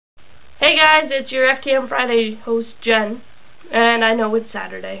Hey guys, it's your FTM Friday host, Jen, and I know it's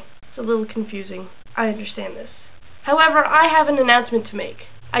Saturday. It's a little confusing. I understand this. However, I have an announcement to make.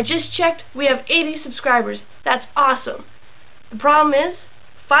 I just checked, we have 80 subscribers. That's awesome. The problem is,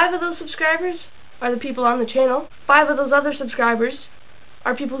 5 of those subscribers are the people on the channel. 5 of those other subscribers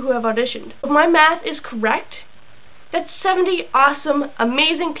are people who have auditioned. If my math is correct, that's 70 awesome,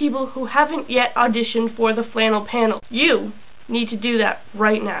 amazing people who haven't yet auditioned for the flannel panel. You need to do that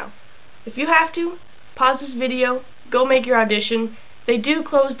right now. If you have to, pause this video, go make your audition. They do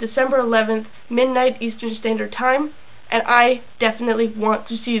close December 11th, midnight Eastern Standard Time, and I definitely want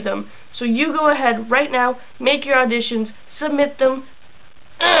to see them. So you go ahead right now, make your auditions, submit them.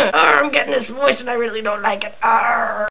 I'm getting this voice and I really don't like it.